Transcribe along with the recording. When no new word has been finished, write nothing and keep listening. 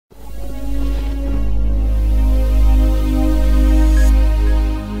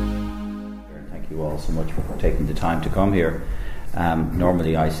the time to come here.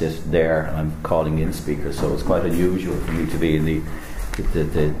 Normally I sit there and I'm calling in speakers, so it's quite unusual for me to be in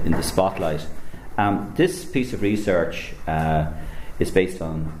the spotlight. This piece of research is based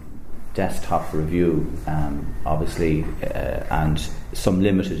on desktop review, obviously, and some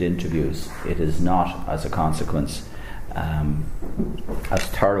limited interviews. It is not, as a consequence, as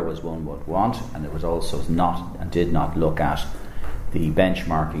thorough as one would want, and it was also not and did not look at the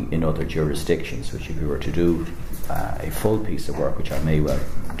benchmarking in other jurisdictions, which if you were to do a full piece of work, which I may well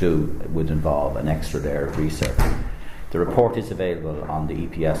do, would involve an extra layer of research. The report is available on the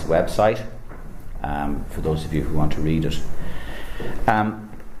EPS website for those of you who want to read it.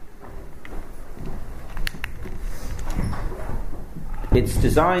 It's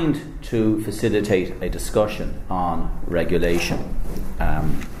designed to facilitate a discussion on regulation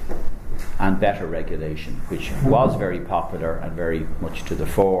and better regulation, which was very popular and very much to the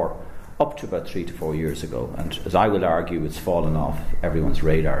fore up to about 3 to 4 years ago. And as I will argue, it's fallen off everyone's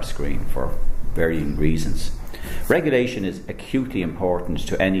radar screen for varying reasons. Regulation is acutely important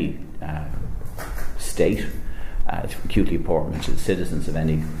to any state. It's acutely important to the citizens of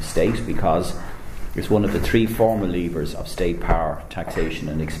any state because it's one of the 3 formal levers of state power, taxation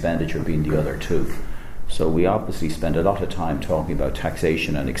and expenditure being the other 2. So we obviously spend a lot of time talking about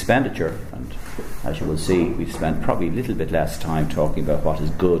taxation and expenditure, and as you will see, we spend probably a little bit less time talking about what is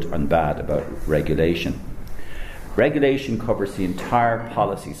good and bad about regulation. Regulation covers the entire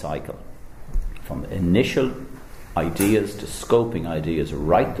policy cycle, from initial ideas to scoping ideas,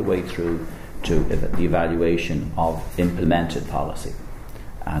 right the way through to the evaluation of implemented policy.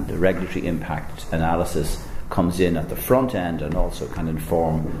 And the regulatory impact analysis comes in at the front end and also can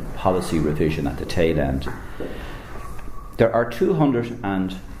inform policy revision at the tail end. There are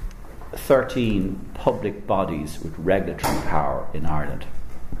 213 public bodies with regulatory power in Ireland.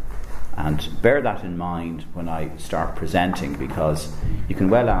 And bear that in mind when I start presenting, because you can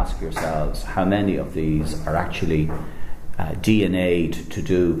well ask yourselves how many of these are actually DNA'd to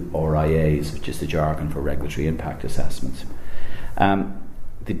do RIAs, which is the jargon for regulatory impact assessments.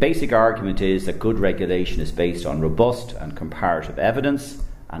 The basic argument is that good regulation is based on robust and comparative evidence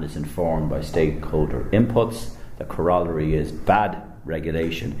and is informed by stakeholder inputs. The corollary is bad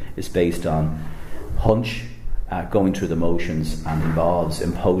regulation is based on hunch, going through the motions, and involves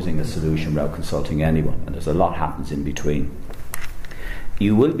imposing a solution without consulting anyone. And there's a lot happens in between.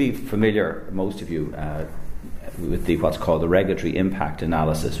 You will be familiar, most of you, with what's called the regulatory impact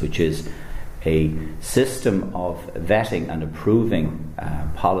analysis, which is a system of vetting and approving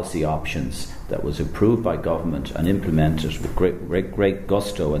policy options that was approved by government and implemented with great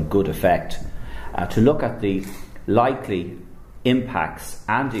gusto and good effect to look at the likely impacts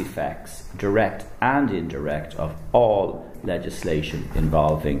and effects, direct and indirect, of all legislation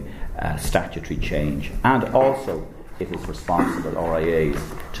involving statutory change, and also, if it's responsible, RIAs,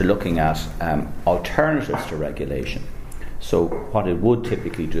 to looking at alternatives to regulation. So what it would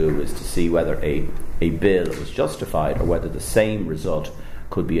typically do is to see whether a bill was justified or whether the same result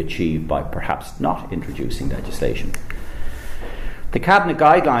could be achieved by perhaps not introducing legislation. The Cabinet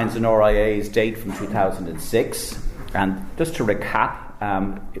guidelines in RIAs date from 2006, and just to recap,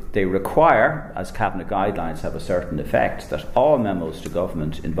 they require, as Cabinet guidelines have a certain effect, that all memos to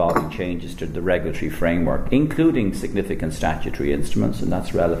government involving changes to the regulatory framework, including significant statutory instruments, and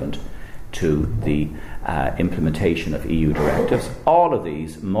that's relevant to the implementation of EU directives, all of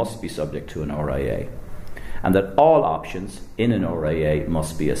these must be subject to an RIA, and that all options in an RIA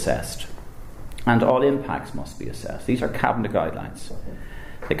must be assessed, and all impacts must be assessed. These are Cabinet guidelines.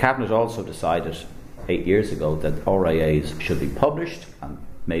 The Cabinet also decided 8 years ago that RIAs should be published and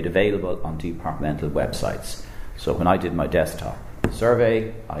made available on departmental websites. So when I did my desktop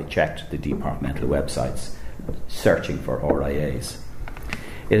survey, I checked the departmental websites searching for RIAs.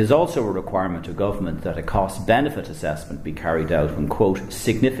 It is also a requirement of government that a cost-benefit assessment be carried out when, quote,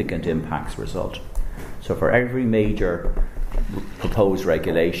 significant impacts result. So for every major proposed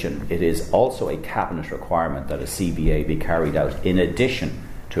regulation, it is also a Cabinet requirement that a CBA be carried out in addition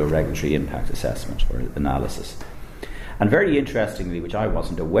to a regulatory impact assessment or analysis. And very interestingly, which I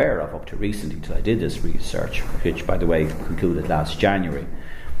wasn't aware of up to recently until I did this research, which, by the way, concluded last January,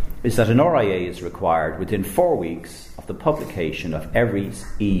 is that an RIA is required within 4 weeks of the publication of every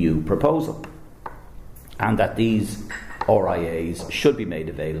EU proposal, and that these RIAs should be made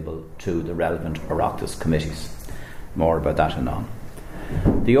available to the relevant Oireachtas committees. More about that anon.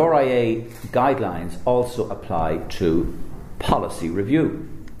 The RIA guidelines also apply to policy review,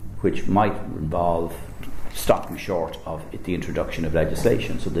 which might involve stopping short of the introduction of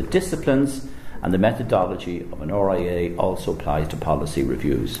legislation. So the disciplines and the methodology of an RIA also applies to policy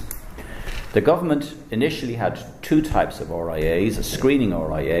reviews. The government initially had two types of RIAs, a screening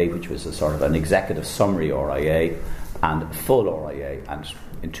RIA, which was a sort of an executive summary RIA, and a full RIA, and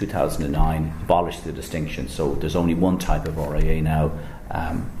in 2009 abolished the distinction. So there's only one type of RIA now.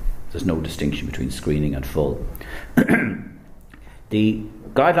 There's no distinction between screening and full. The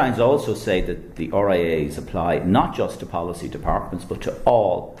guidelines also say that the RIAs apply not just to policy departments but to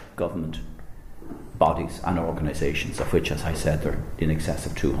all government bodies and organisations, of which, as I said, there are in excess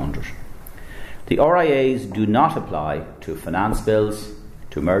of 200. The RIAs do not apply to finance bills,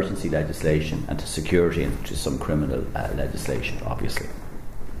 to emergency legislation, and to security and to some criminal legislation, obviously.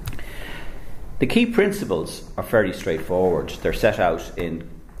 The key principles are fairly straightforward. They're set out in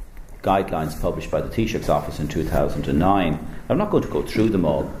guidelines published by the Taoiseach's office in 2009. I'm not going to go through them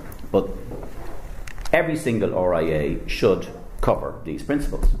all, but every single RIA should cover these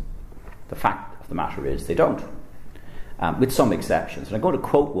principles. The fact of the matter is they don't, with some exceptions. And I'm going to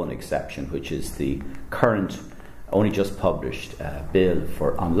quote one exception, which is the current, only just published bill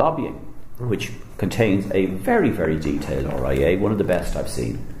on lobbying, which contains a very, very detailed RIA, one of the best I've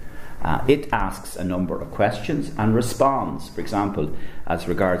seen. It asks a number of questions and responds. For example, as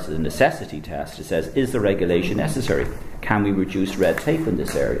regards to the necessity test, it says, is the regulation necessary? Can we reduce red tape in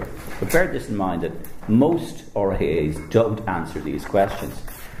this area? But bear this in mind that most RIAs don't answer these questions.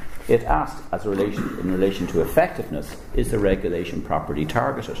 It asks, in relation to effectiveness, is the regulation properly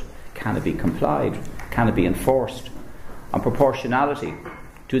targeted? Can it be complied? Can it be enforced? On proportionality,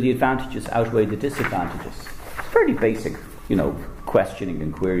 do the advantages outweigh the disadvantages? It's fairly basic, questioning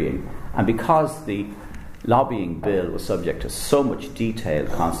and querying. And because the lobbying bill was subject to so much detailed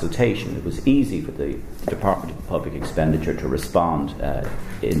consultation, it was easy for the Department of Public Expenditure to respond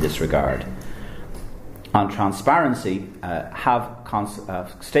in this regard. On transparency, have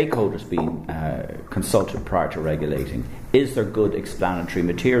stakeholders been consulted prior to regulating? Is there good explanatory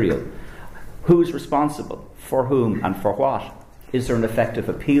material? Who's responsible? For whom and for what? Is there an effective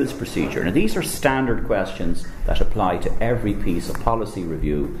appeals procedure? Now, these are standard questions that apply to every piece of policy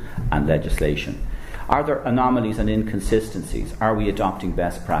review and legislation. Are there anomalies and inconsistencies? Are we adopting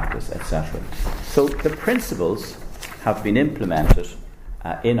best practice, etc.? So the principles have been implemented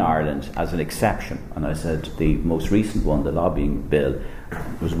in Ireland as an exception. And I said the most recent one, the lobbying bill,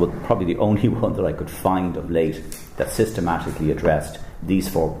 was probably the only one that I could find of late that systematically addressed these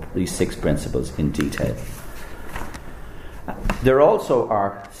 6 principles in detail. There also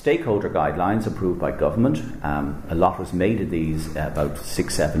are stakeholder guidelines approved by government. A lot was made of these about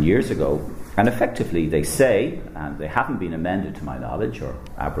 6-7 years ago, and effectively they say, and they haven't been amended to my knowledge or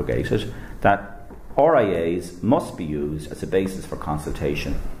abrogated, that RIAs must be used as a basis for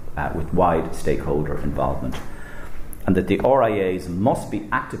consultation with wide stakeholder involvement, and that the RIAs must be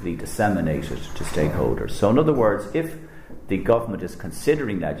actively disseminated to stakeholders. So in other words, if the government is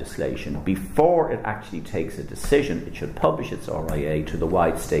considering legislation, before it actually takes a decision, it should publish its RIA to the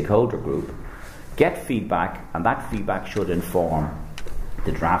wide stakeholder group, get feedback, and that feedback should inform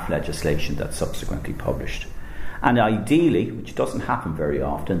the draft legislation that's subsequently published. And ideally, which doesn't happen very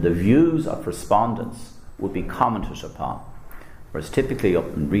often, the views of respondents would be commented upon. Whereas typically, up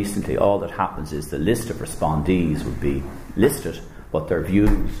and recently, all that happens is the list of respondees would be listed, but their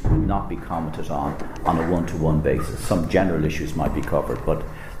views would not be commented on a one-to-one basis. Some general issues might be covered, but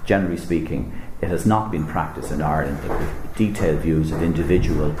generally speaking, it has not been practiced in Ireland that the detailed views of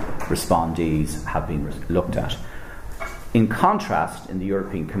individual respondees have been looked at. In contrast, in the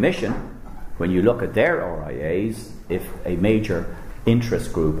European Commission, when you look at their RIAs, if a major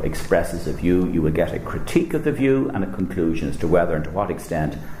interest group expresses a view, you will get a critique of the view and a conclusion as to whether and to what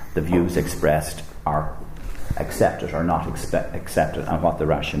extent the views expressed are accepted or not accepted, and what the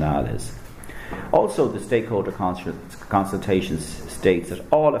rationale is. Also, the stakeholder consultation states that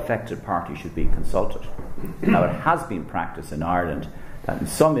all affected parties should be consulted. Now, it has been practiced in Ireland that in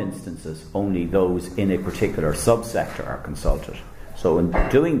some instances only those in a particular subsector are consulted. So in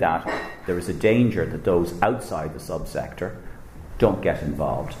doing that, there is a danger that those outside the subsector don't get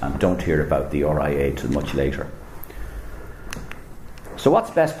involved and don't hear about the RIA till much later. So what's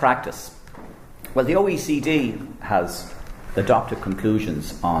best practice? Well, the OECD has adopted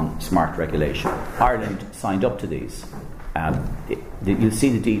conclusions on smart regulation. Ireland signed up to these. You'll see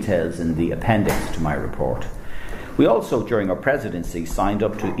the details in the appendix to my report. We also, during our presidency, signed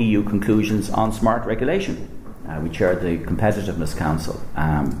up to EU conclusions on smart regulation. We chaired the Competitiveness Council.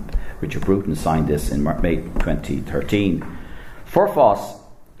 Richard Bruton signed this in May 2013. Forfos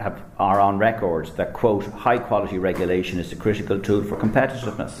are on record that, quote, high quality regulation is a critical tool for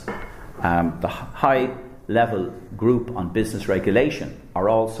competitiveness. The high-level group on business regulation are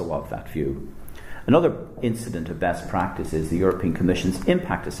also of that view. Another incident of best practice is the European Commission's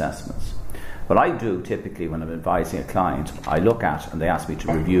impact assessments. What I do typically when I'm advising a client, I look at, and they ask me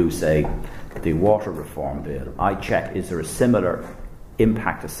to review, say, the water reform bill. I check, is there a similar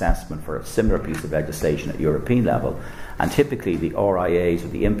impact assessment for a similar piece of legislation at European level? And typically the RIAs, or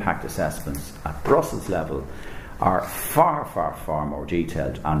the impact assessments at Brussels level, are far, far, far more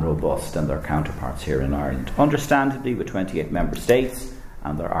detailed and robust than their counterparts here in Ireland. Understandably, with 28 member states,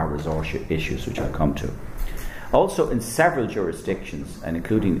 and there are resource issues which I'll come to. Also, in several jurisdictions,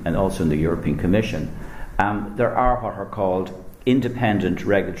 and also in the European Commission, there are what are called independent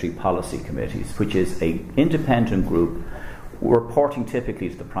regulatory policy committees, which is an independent group reporting typically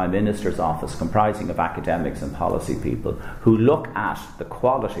to the Prime Minister's office, comprising of academics and policy people who look at the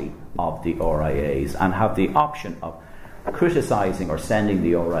quality of the RIAs and have the option of criticising or sending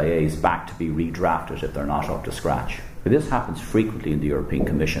the RIAs back to be redrafted if they're not up to scratch. But this happens frequently in the European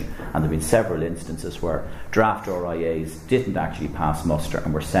Commission, and there have been several instances where draft RIAs didn't actually pass muster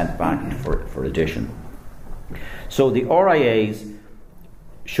and were sent back for addition. So the RIAs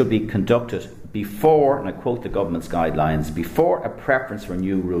should be conducted before, and I quote the government's guidelines, before a preference for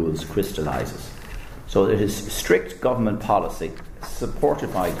new rules crystallises. So it is strict government policy,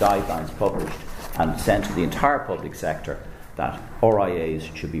 supported by guidelines published and sent to the entire public sector, that RIAs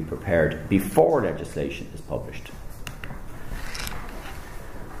should be prepared before legislation is published.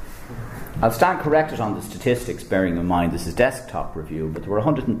 I'll stand corrected on the statistics, bearing in mind this is desktop review, but there were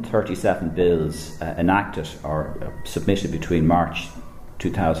 137 bills enacted or submitted between March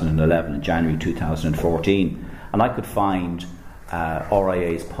 2011 and January 2014, and I could find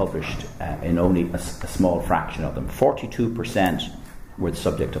RIAs published in only a small fraction of them. 42% were the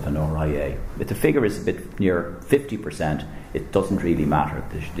subject of an RIA. If the figure is a bit near 50%, it doesn't really matter.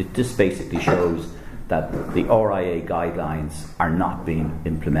 This basically shows that the RIA guidelines are not being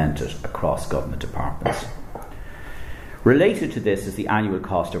implemented across government departments. Related to this is the annual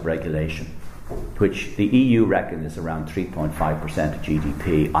cost of regulation, which the EU reckons is around 3.5% of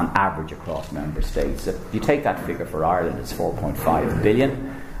GDP on average across member states. If you take that figure for Ireland, it's 4.5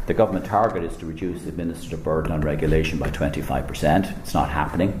 billion. The government target is to reduce the administrative burden on regulation by 25%. It's not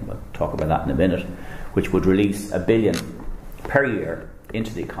happening. We'll talk about that in a minute, which would release $1 billion per year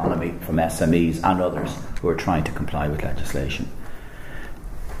into the economy from SMEs and others who are trying to comply with legislation.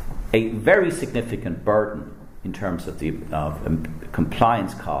 A very significant burden in terms of the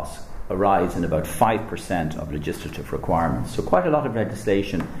compliance costs arise in about 5% of legislative requirements. So quite a lot of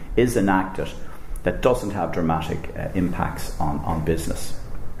legislation is enacted that doesn't have dramatic impacts on business.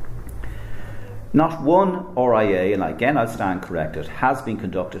 Not one RIA, and again I'll stand corrected, has been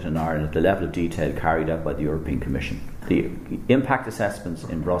conducted in Ireland at the level of detail carried out by the European Commission. The impact assessments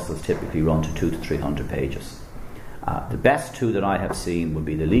in Brussels typically run to 200 to 300 pages. The best two that I have seen would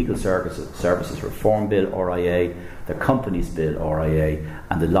be the Legal Services Reform Bill RIA, the Companies Bill RIA,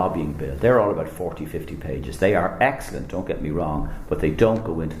 and the Lobbying Bill. They're all about 40, 50 pages. They are excellent, don't get me wrong, but they don't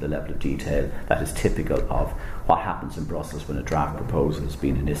go into the level of detail that is typical of what happens in Brussels when a draft proposal has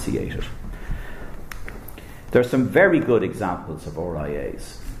been initiated. There are some very good examples of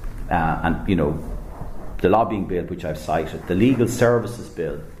RIAs, and the Lobbying Bill, which I've cited, the Legal Services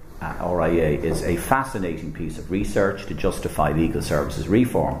Bill RIA is a fascinating piece of research to justify legal services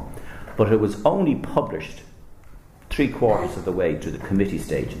reform, but it was only published 3/4 of the way to the committee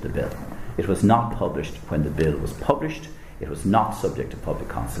stage of the bill. It was not published when the bill was published. It was not subject to public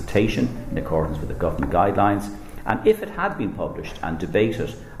consultation in accordance with the government guidelines, and if it had been published and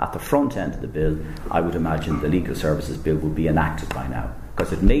debated at the front end of the bill, I would imagine the Legal Services Bill would be enacted by now,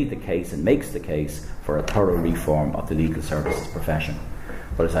 because it made the case and makes the case for a thorough reform of the legal services profession.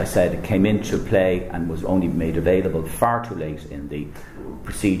 But as I said, it came into play and was only made available far too late in the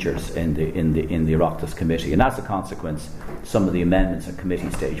procedures in the Oireachtas committee, and as a consequence, some of the amendments at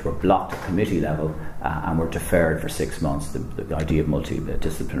committee stage were blocked at committee level and were deferred for 6 months. The idea of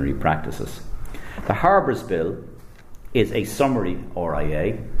multidisciplinary practices. The Harbours Bill is a summary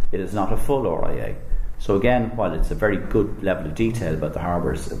RIA. It is not a full RIA. So again, while it's a very good level of detail about the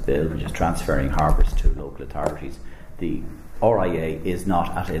Harbours Bill, which is transferring harbours to local authorities, the RIA is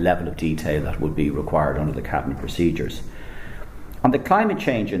not at a level of detail that would be required under the Cabinet procedures. On the Climate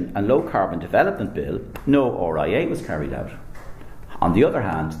Change and Low Carbon Development Bill, no RIA was carried out. On the other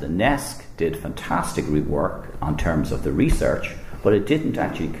hand, the NESC did fantastic work on terms of the research, but it didn't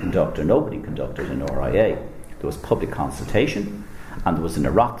actually conduct, or nobody conducted, an RIA. There was public consultation and there was an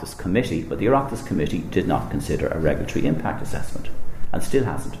Oireachtas committee, but the Oireachtas committee did not consider a regulatory impact assessment, and still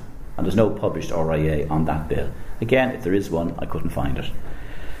hasn't. And there's no published RIA on that bill. Again, if there is one, I couldn't find it.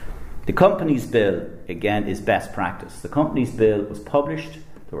 The Companies Bill, again, is best practice. The Companies Bill was published.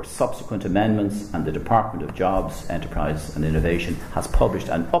 there were subsequent amendments, and the Department of Jobs, Enterprise and Innovation has published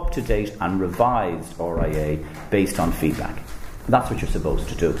an up-to-date and revised RIA based on feedback. And that's what you're supposed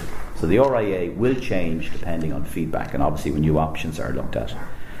to do. So the RIA will change depending on feedback, and obviously when new options are looked at.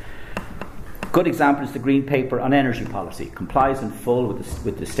 Good example is the Green Paper on Energy Policy. Complies in full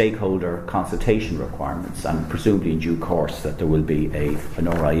with the stakeholder consultation requirements, and presumably in due course that there will be an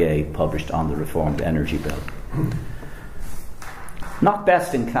RIA published on the reformed energy bill. Not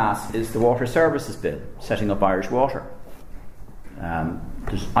best in class is the Water Services Bill, setting up Irish Water.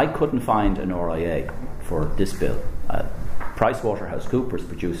 I couldn't find an RIA for this bill. PricewaterhouseCoopers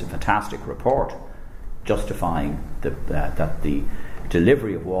produced a fantastic report justifying that the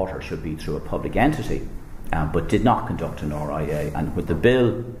delivery of water should be through a public entity, but did not conduct an RIA. And with the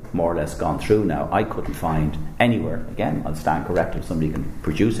bill more or less gone through now, I couldn't find anywhere, again, I'll stand corrected if somebody can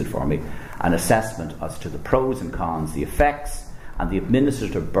produce it for me, an assessment as to the pros and cons, the effects and the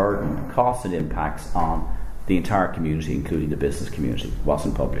administrative burden, costs and impacts on the entire community, including the business community. It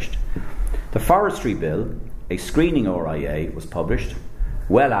wasn't published. The Forestry Bill, a screening RIA, was published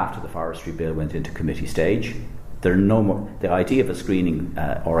well after the Forestry Bill went into committee stage. There are no more. The idea of a screening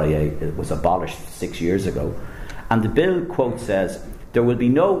RIA was abolished 6 years ago, and the bill, quote, says there will be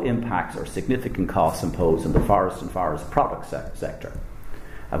no impacts or significant costs imposed on the forest and forest product sector,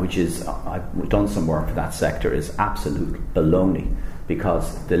 which is, I've done some work for that sector, is absolute baloney,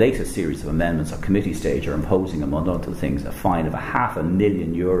 because the latest series of amendments at committee stage are imposing, among other things, a fine of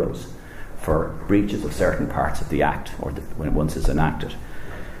 €500,000 for breaches of certain parts of the Act, or when it once is enacted.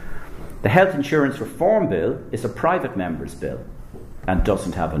 The Health Insurance Reform Bill is a private member's bill and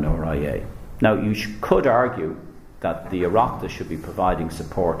doesn't have an RIA. Now, you could argue that the Oireachtas should be providing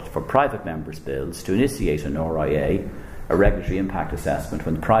support for private members' bills to initiate an RIA, a regulatory impact assessment,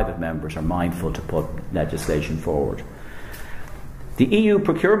 when private members are mindful to put legislation forward. The EU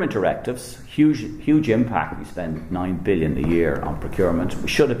procurement directives, huge impact. We spend €9 billion a year on procurement. We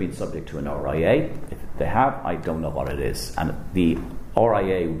should have been subject to an RIA. If they have, I don't know what it is. And the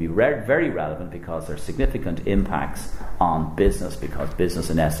RIA would be very relevant because there are significant impacts on business, because business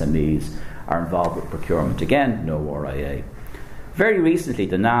and SMEs are involved with procurement. Again, no RIA. Very recently,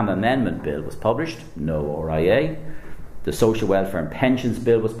 the NAM Amendment Bill was published, no RIA. The Social Welfare and Pensions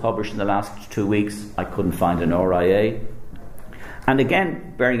Bill was published in the last 2 weeks. I couldn't find an RIA. And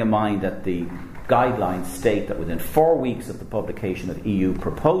again, bearing in mind that the guidelines state that within 4 weeks of the publication of EU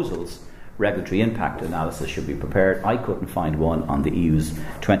proposals, regulatory impact analysis should be prepared, I couldn't find one on the EU's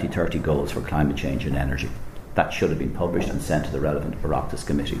 2030 goals for climate change and energy. That should have been published and sent to the relevant Oireachtas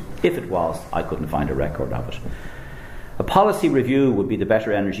committee. If it was, I couldn't find a record of it. A policy review would be the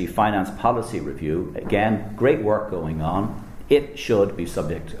Better Energy Finance Policy Review. Again, great work going on. It should be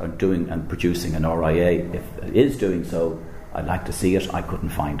subject to doing and producing an RIA. If it is doing so, I'd like to see it. I couldn't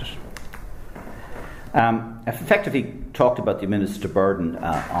find it. I've effectively talked about the administrative burden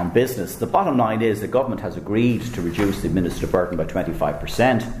on business. The bottom line is the government has agreed to reduce the administrative burden by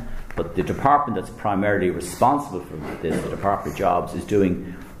 25%, but the department that's primarily responsible for this, the Department of Jobs, is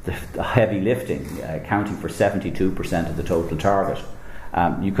doing the heavy lifting, accounting for 72% of the total target.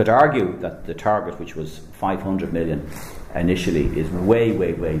 You could argue that the target, which was 500 million initially, is way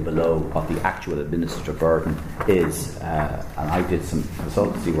below what the actual administrative burden is, and I did some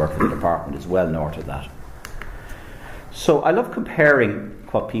consultancy work for the department as well north of that. So I love comparing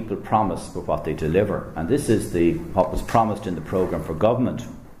what people promise with what they deliver, and this is what was promised in the programme for government.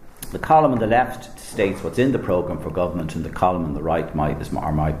 The column on the left states what's in the programme for government, and the column on the right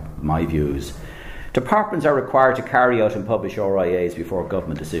are my views. Departments are required to carry out and publish RIAs before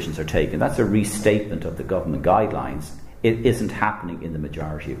government decisions are taken. That's a restatement of the government guidelines. It isn't happening in the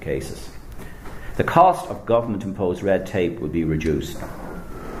majority of cases. The cost of government-imposed red tape would be reduced.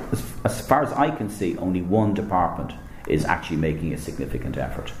 As far as I can see, only one department is actually making a significant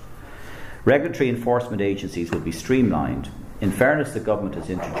effort. Regulatory enforcement agencies will be streamlined. In fairness, the government has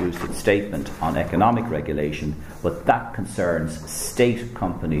introduced its statement on economic regulation, but that concerns state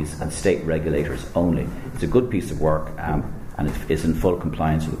companies and state regulators only. It's a good piece of work, and it is in full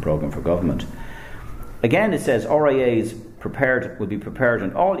compliance with the programme for government. Again, it says RIAs will be prepared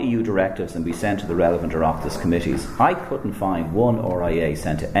on all EU directives and be sent to the relevant Oireachtas committees. I couldn't find one RIA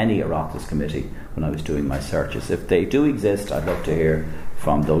sent to any Oireachtas committee when I was doing my searches. If they do exist, I'd love to hear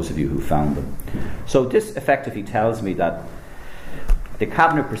from those of you who found them. So this effectively tells me that the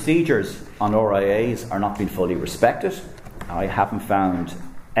cabinet procedures on RIAs are not being fully respected. I haven't found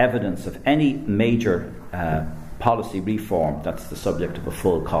evidence of any major policy reform that's the subject of a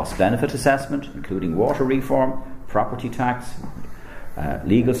full cost-benefit assessment, including water reform, property tax,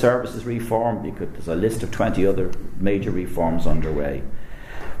 legal services reform. There's a list of 20 other major reforms underway.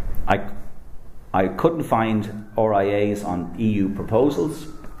 I couldn't find RIAs on EU proposals,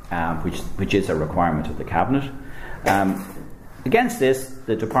 which is a requirement of the Cabinet. Against this,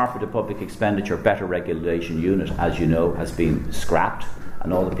 the Department of Public Expenditure Better Regulation Unit, as you know, has been scrapped,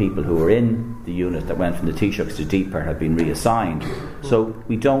 and all the people who were in the unit that went from the Taoiseachs to DPER have been reassigned. So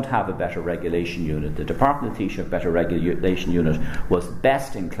we don't have a Better Regulation Unit. The Department of Taoiseach Better Regulation Unit was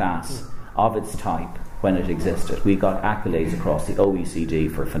best in class of its type when it existed. We got accolades across the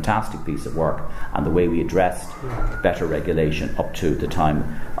OECD for a fantastic piece of work and the way we addressed better regulation up to the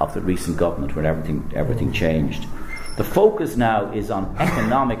time of the recent government when everything changed. The focus now is on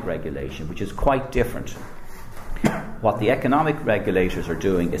economic regulation, which is quite different. What the economic regulators are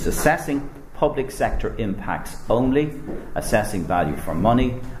doing is assessing public sector impacts only, assessing value for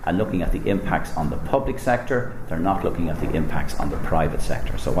money, and looking at the impacts on the public sector. They're not looking at the impacts on the private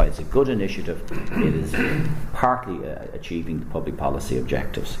sector. So while it's a good initiative, it is partly achieving the public policy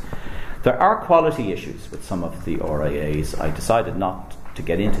objectives. There are quality issues with some of the RIAs. I decided not to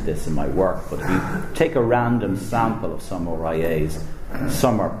get into this in my work, but if you take a random sample of some RIAs,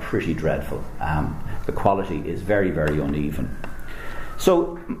 some are pretty dreadful. The quality is very, very uneven.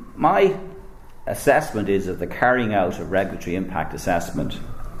 So my assessment is that the carrying out of regulatory impact assessment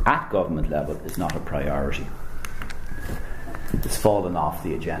at government level is not a priority. It's fallen off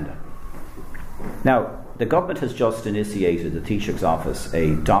the agenda. Now, the government has just initiated, the Taoiseach's office,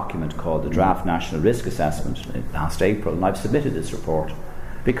 a document called the Draft National Risk Assessment last April, and I've submitted this report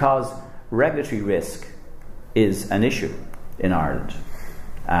because regulatory risk is an issue in Ireland.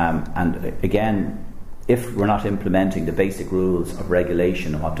 And again, if we're not implementing the basic rules of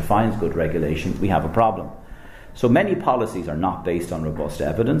regulation and what defines good regulation, we have a problem. So many policies are not based on robust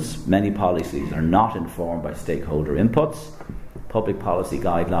evidence. Many policies are not informed by stakeholder inputs. Public policy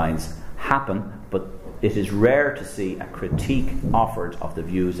guidelines happen, but it is rare to see a critique offered of the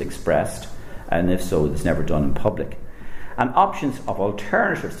views expressed, and if so, it's never done in public. And options of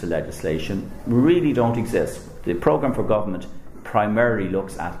alternatives to legislation really don't exist. The programme for government primarily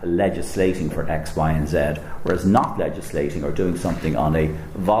looks at legislating for X, Y and Z, whereas not legislating or doing something on a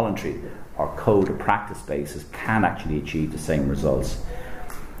voluntary or code of practice basis can actually achieve the same results.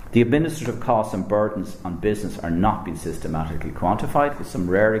 The administrative costs and burdens on business are not being systematically quantified, with some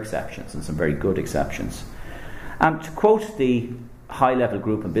rare exceptions and some very good exceptions. And to quote the high-level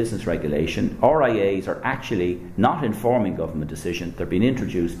group and business regulation, RIAs are actually not informing government decision, they're being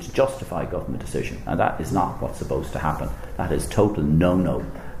introduced to justify government decision, and that is not what's supposed to happen. That is total no-no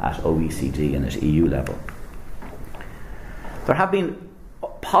at OECD and at EU level. There have been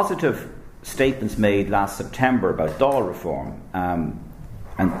positive statements made last September about Dáil reform,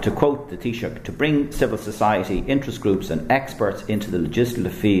 and to quote the Taoiseach, to bring civil society, interest groups and experts into the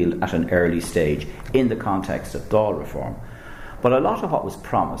legislative field at an early stage in the context of Dáil reform. But a lot of what was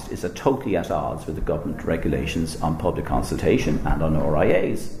promised is totally at odds with the government regulations on public consultation and on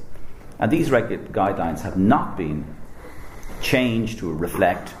RIAs. And these guidelines have not been changed to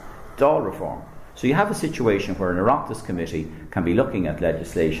reflect Dáil reform. So you have a situation where an Oireachtas committee can be looking at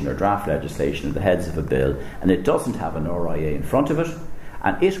legislation or draft legislation at the heads of a bill, and it doesn't have an RIA in front of it,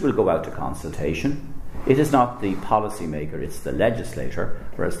 and it will go out to consultation. It is not the policymaker, it's the legislator,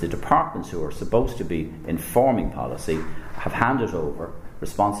 whereas the departments who are supposed to be informing policy have handed over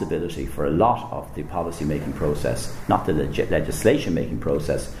responsibility for a lot of the policy making process, not the legislation making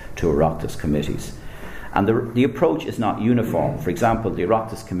process, to Oireachtas committees. And the approach is not uniform. For example, the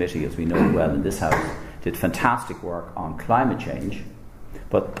Oireachtas committee, as we know well in this House, did fantastic work on climate change,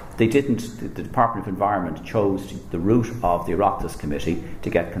 but they didn't. The Department of Environment chose the route of the Oireachtas committee to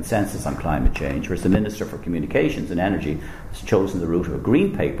get consensus on climate change, whereas the Minister for Communications and Energy has chosen the route of a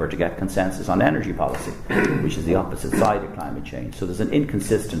green paper to get consensus on energy policy, which is the opposite side of climate change. So there's an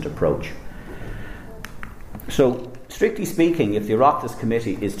inconsistent approach. So, strictly speaking, if the Oireachtas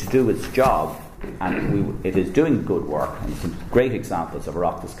committee is to do its job, and it is doing good work, and some great examples of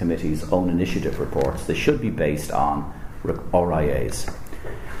Oireachtas committee's own initiative reports, they should be based on RIAs.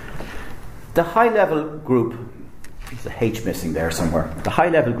 The high-level group, there's a H missing there somewhere, the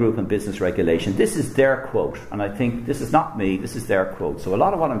high-level group on business regulation, this is their quote, and I think this is not me, this is their quote. So a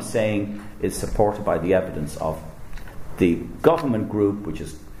lot of what I'm saying is supported by the evidence of the government group, which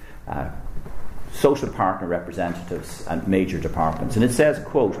is social partner representatives and major departments. And it says,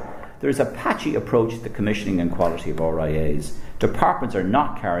 quote, "There is a patchy approach to the commissioning and quality of RIAs. Departments are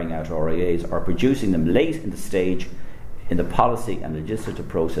not carrying out RIAs or producing them late in the stage in the policy and legislative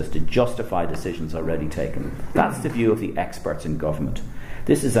process to justify decisions already taken." That's the view of the experts in government.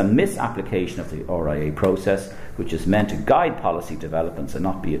 This is a misapplication of the RIA process, which is meant to guide policy developments and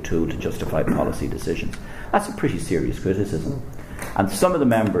not be a tool to justify policy decisions. That's a pretty serious criticism. And some of the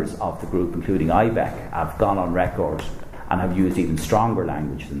members of the group, including IBEC, have gone on record and have used even stronger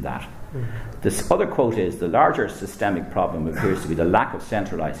language than that. This other quote is, the larger systemic problem appears to be the lack of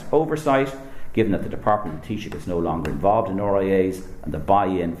centralised oversight, given that the Department of Taoiseach is no longer involved in RIAs and the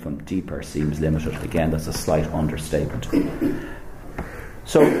buy-in from deeper seems limited. Again, that's a slight understatement.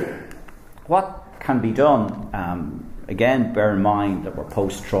 So, what can be done? Again, bear in mind that we're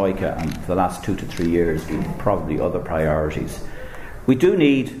post-Troika, and for the last 2 to 3 years we've probably other priorities. We do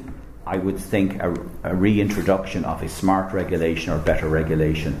need, I would think, a reintroduction of a smart regulation or better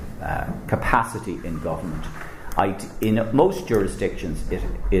regulation capacity in government. In most jurisdictions, it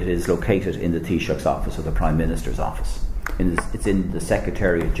is located in the Taoiseach's office or the Prime Minister's office. It's in the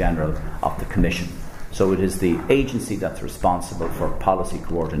Secretariat General of the Commission. So it is the agency that's responsible for policy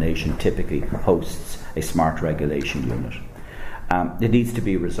coordination, typically hosts a smart regulation unit. It needs to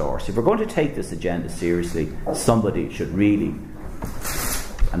be resourced. If we're going to take this agenda seriously, somebody should really,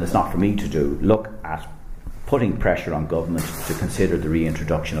 and it's not for me to do, look at putting pressure on government to consider the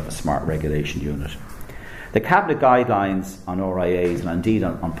reintroduction of a smart regulation unit. The Cabinet guidelines on RIAs and indeed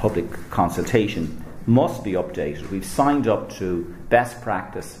on public consultation must be updated. We've signed up to best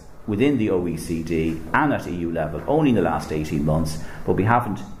practice within the OECD and at EU level only in the last 18 months, but we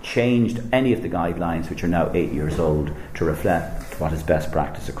haven't changed any of the guidelines, which are now 8 years old, to reflect what is best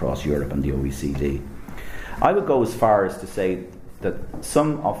practice across Europe and the OECD. I would go as far as to say that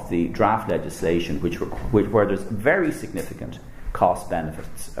some of the draft legislation where there's very significant cost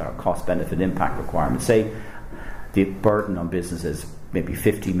benefit impact requirements, say the burden on businesses maybe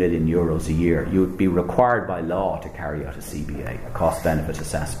 50 million euros a year, you would be required by law to carry out a CBA, a cost benefit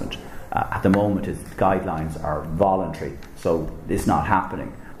assessment. At the moment, its guidelines are voluntary, so it's not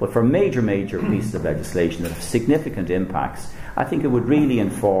happening. But for major pieces of legislation that have significant impacts, I think it would really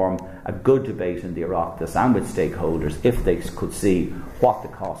inform a good debate in the Oireachtas and with stakeholders if they could see what the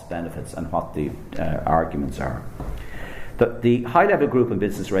cost benefits and what the arguments are. The high-level group on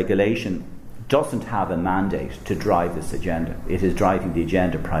business regulation doesn't have a mandate to drive this agenda. It is driving the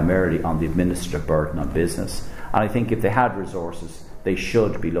agenda primarily on the administrative burden on business. And I think if they had resources, they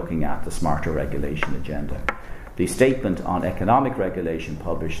should be looking at the smarter regulation agenda. The statement on economic regulation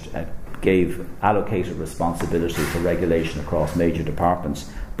published gave allocated responsibility for regulation across major departments,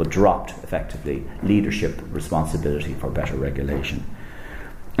 but dropped effectively leadership responsibility for better regulation.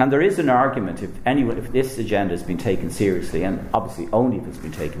 And there is an argument, if this agenda has been taken seriously, and obviously only if it's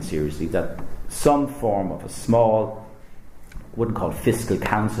been taken seriously, that some form of a small, I wouldn't call it fiscal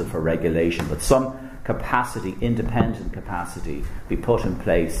council for regulation, but some capacity, independent capacity, be put in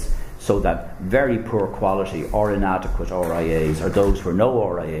place so that very poor quality or inadequate RIAs, or those where no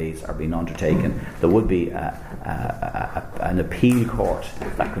RIAs are being undertaken, there would be an appeal court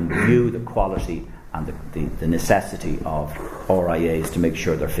that can review the quality and the necessity of RIAs to make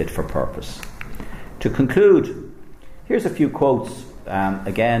sure they're fit for purpose. To conclude, here's a few quotes,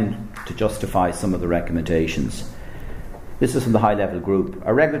 again, to justify some of the recommendations. This is from the high-level group.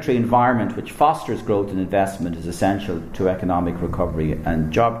 A regulatory environment which fosters growth and investment is essential to economic recovery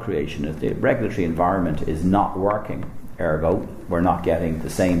and job creation. If the regulatory environment is not working, ergo, we're not getting the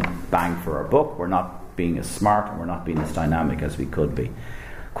same bang for our buck, we're not being as smart, and we're not being as dynamic as we could be.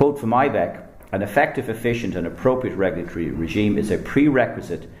 Quote from IBEC, an effective, efficient and appropriate regulatory regime is a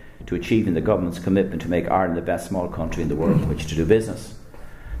prerequisite to achieving the government's commitment to make Ireland the best small country in the world in which to do business.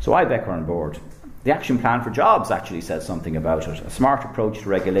 So IBEC are on board. The Action Plan for Jobs actually says something about it. A smart approach to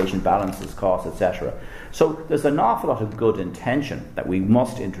regulation, balances costs, etc. So there's an awful lot of good intention that we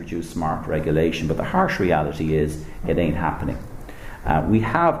must introduce smart regulation, but the harsh reality is it ain't happening. We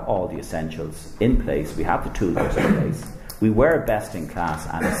have all the essentials in place. We have the tools in place. We were best in class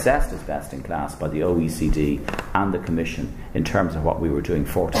and assessed as best in class by the OECD and the Commission in terms of what we were doing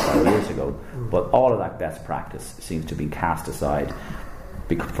 45 years ago, but all of that best practice seems to be cast aside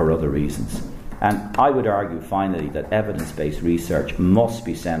for other reasons. And I would argue finally that evidence-based research must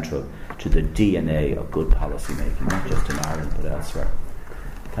be central to the DNA of good policy making, not just in Ireland but elsewhere.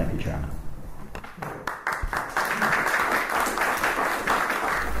 Thank you, Chairman.